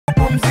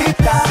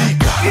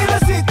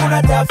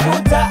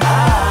wanatafuta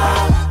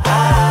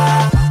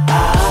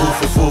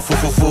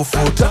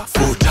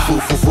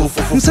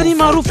Msanii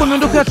maarufu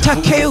ameondoka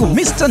Takeo,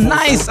 Mr.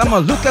 Nice ama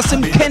Lucas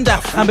Mkenda,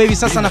 ambaye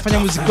hivi sasa anafanya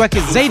muziki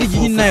wake zaidi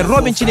jijini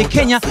Nairobi nchini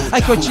Kenya,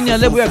 akiwa chini ya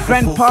lebo ya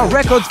Grand Power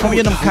Records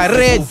pamoja na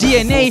Mkare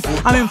DNA.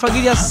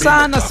 Amemfagilia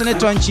sana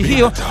seneta wa nchi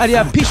hiyo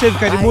aliyeapishwa hivi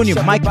karibuni,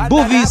 Mike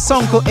Buvi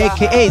Sonko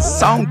aka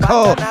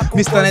Sonko.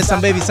 Mr. Nice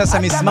ambaye hivi sasa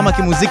amesimama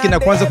kimuziki na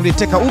kuanza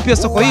kuliteka upya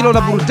soko hilo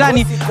la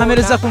burudani,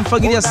 ameeleza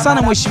kumfagilia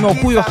sana mheshimiwa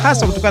huyo,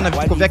 hasa kutokana na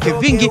vituko vyake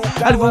vingi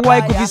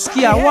alivyowahi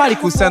kuvisikia awali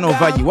kuhusiana na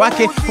uvaji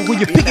wake kwa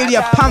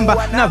kujipigilia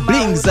pamba na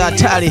bling za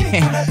hatari.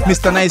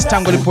 Mr. Nice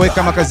tangu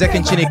alipoweka makazi yake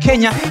nchini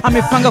Kenya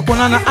amepanga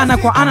kuonana ana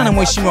kwa ana na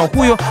mheshimiwa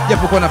huyo,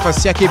 japokuwa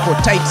nafasi yake ipo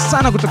tight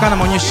sana kutokana na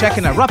maonyesho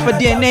yake na rapper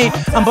DNA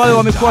ambayo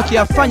wamekuwa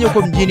wakiyafanya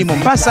huko mjini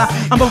Mombasa,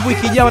 ambapo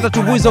wiki ijayo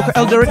watatumbuiza huko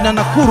Eldoret na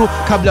Nakuru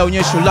kabla ya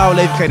onyesho lao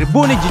la hivi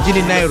karibuni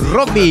jijini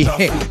Nairobi.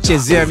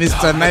 Chezea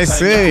Mr.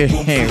 Nice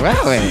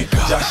wewe.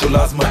 Jasho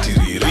lazima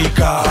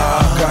tiririka,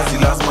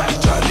 kazi lazima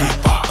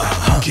italipa,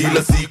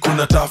 kila siku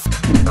natafuta.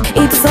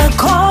 It's a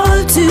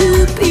call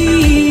to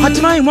be.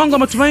 Hatimaye mwanga wa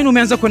matumaini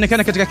umeanza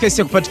kuonekana katika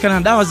kesi ya kupatikana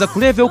na dawa za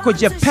kulevya huko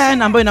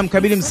Japan ambayo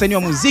inamkabili msanii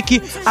wa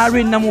muziki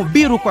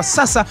E-Newz kwa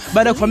sasa,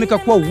 baada ya kufahamika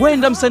kuwa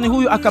huenda msanii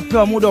huyu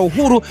akapewa muda wa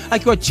uhuru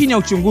akiwa chini ya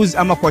uchunguzi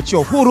ama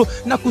kuachiwa uhuru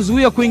na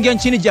kuzuia kuingia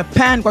nchini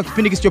Japan kwa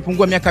kipindi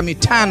kisichopungua miaka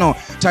 5.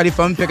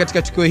 Taarifa mpya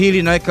katika tukio hili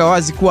inaweka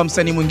wazi kuwa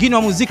msanii mwingine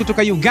wa muziki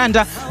kutoka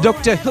Uganda,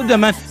 Dr.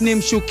 Hildeman, ni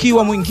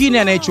mshukiwa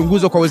mwingine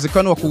anayechunguzwa kwa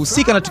uwezekano wa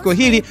kuhusika na tukio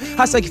hili,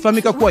 hasa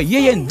ikifahamika kuwa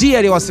yeye ndiye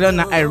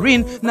aliyewasiliana na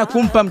Irene na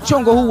kumpa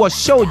mchongo huu wa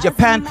show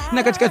Japan,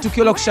 na katika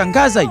tukio la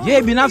kushangaza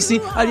yeye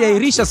binafsi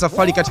aliahirisha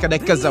safari katika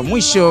dakika za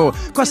mwisho.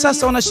 Kwa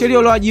sasa wanasheria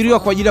walioajiriwa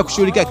kwa ajili ya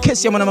kushughulikia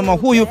kesi ya mwanamama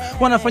huyu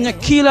wanafanya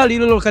kila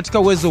lililo katika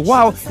uwezo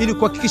wao ili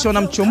kuhakikisha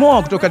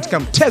wanamchomoa kutoka katika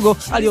mtego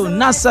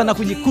alionasa na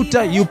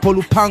kujikuta yupo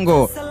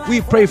lupango.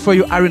 We pray for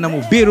you,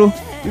 E-Newz.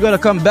 You gotta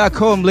come back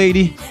home,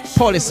 lady.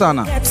 Pole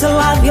sana.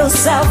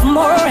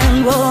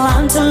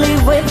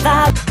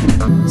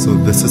 So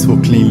this is for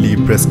cleanly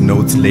pressed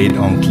notes laid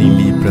on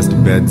cleanly pressed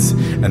beds,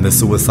 and the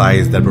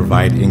suicides that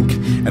provide ink,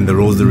 and the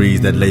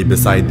rosaries that lay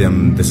beside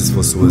them. This is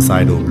for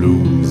suicidal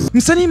blues.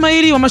 Msanii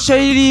mahiri wa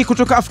mashairi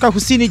kutoka Afrika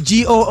Kusini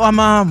G.O.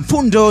 ama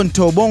Mfundo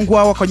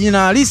Ntobongwa kwa jina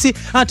halisi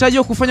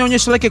anatarajiwa kufanya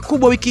onyesho lake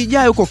kubwa wiki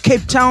ijayo huko Cape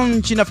Town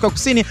nchini Afrika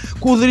Kusini,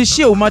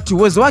 kuhudhurishia umati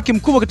uwezo wake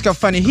mkubwa katika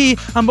fani hii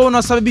ambao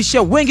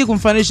unasababishia wengi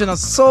kumfananisha na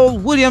Saul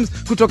Williams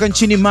kutoka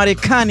nchini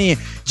Marekani.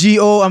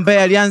 G.O.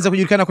 ambaye alianza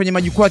kujulikana kwenye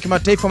majukwaa ya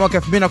kimataifa mwaka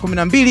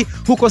 2012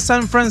 huko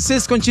San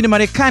Francisco nchini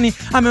Marekani,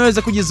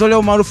 ameweza kujizolea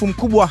umaarufu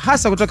mkubwa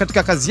hasa kutoka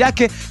katika kazi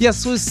yake ya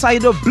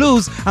Suicidal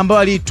Blues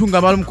ambayo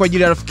aliitunga maalum kwa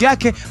ajili ya rafiki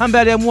yake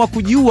ambaye aliamua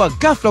kujiua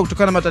ghafla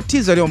kutokana na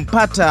matatizo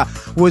aliyompata.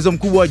 Uwezo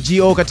mkubwa wa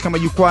G.O. katika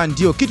majukwaa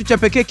ndio kitu cha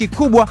pekee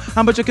kikubwa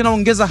ambacho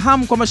kinaongeza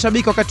hamu kwa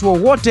mashabiki wakati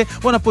wowote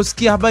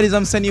wanaposikia habari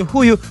za msanii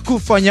huyu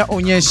kufanya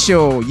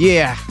onyesho.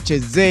 Yeah,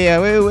 chezea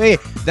wewe.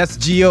 That's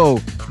G.O.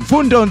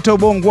 Mfundo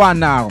Ntobongwa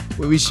now.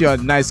 We wish you a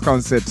nice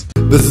concert.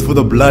 This is for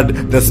the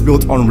blood that's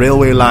spilt on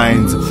railway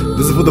lines.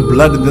 This is for the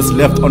blood that's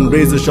left on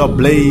razor sharp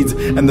blades,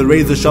 and the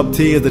razor sharp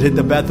tears that hit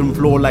the bathroom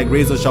floor like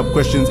razor sharp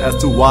questions as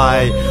to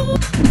why.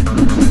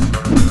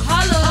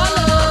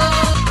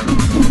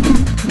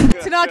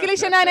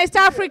 Tunawakilisha na East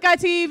Africa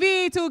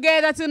TV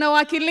together,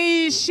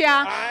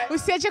 tunawakilisha.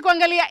 Usiache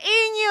kuangalia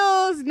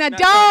E-Newz na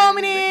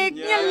Dominic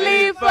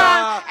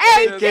Nyalifa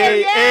aka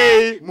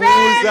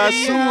Muza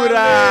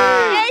Sura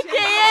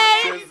aka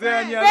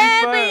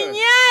Baby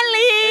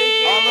Nyali.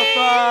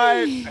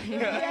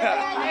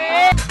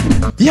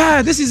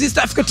 Yeah, this is East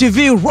Africa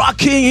TV,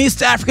 rocking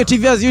East Africa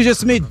TV as usual.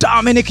 It's me,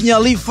 Dominic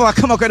Nyalifa,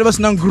 kama kawaida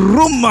basi na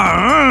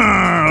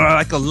nguruma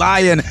like a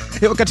lion.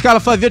 Katika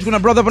Alpha Viet kuna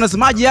brother hapa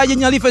anasemaje aje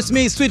Nyalifa, it's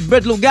me Sweet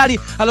Bread Lugari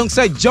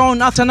alongside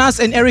John Atanas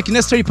and Eric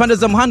Nestor pande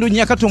za Mhandu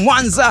Nyakato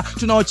Mwanza.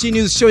 Tunao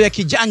E-Newz show ya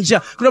kijanja.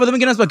 Kuna brother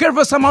mwingine anasema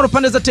Gervas Samaro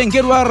pande za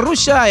Tengeru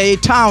Arusha,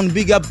 A-Town,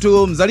 big up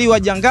to mzaliwa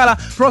Jangala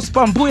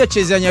Prosper Mbuya,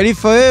 chezea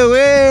Nyalifa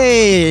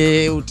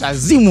wewe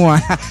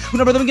utazimwa.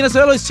 Kuna brother mwingine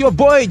anasema hello, it's your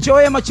boy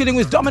Joema chilling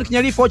with Dominic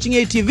Nyalifa watching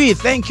ATV.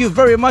 Thank you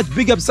very much,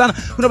 big up sana.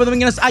 Kuna brother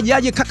mwingine anasema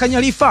aje kaka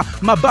Nyalifa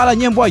Mabala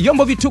Nyembwa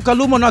Yombo Vituka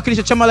Lumo na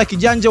wakilisha chama la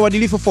kijanja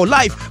Uadilifu for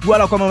Life.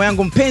 Gwala kwa mama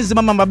yangu mpenzi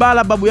mama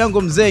Mabala, babu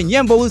yangu mzee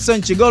Nyembo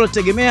Wilson Chigolo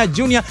Tegemea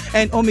Junior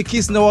and Omi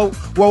Kiss na wa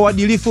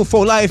Uadilifu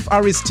for Life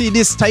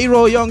Aristides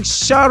Tairo Young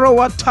Sharo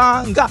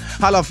Watanga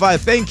Halafa.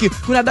 Thank you.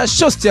 Kuna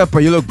Dashosti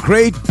hapa, you look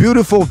great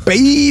beautiful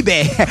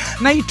baby.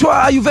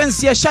 Naitwa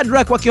Juvencia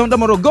Shadrack wa Kihonda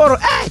Morogoro.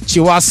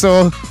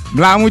 Chiwaso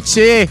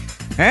Mlamuche.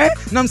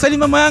 Na msalimu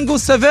mama yangu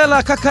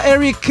Sevela, kaka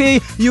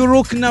Eric,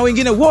 Yuruk na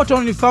wengine wote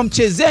wananifahamu,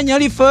 chezea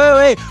Nyalifa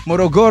wewe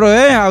Morogoro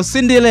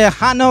usindile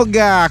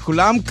hanoga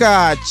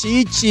kulamka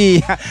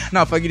chichi. Na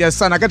wafagilia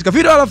sana katika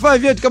video la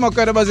 5 yetu kama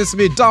kawaida basi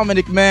SB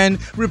Dominic man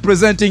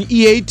representing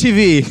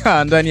EATV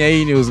ndani ya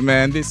E-Newz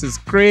man. This is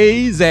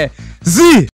crazy. Z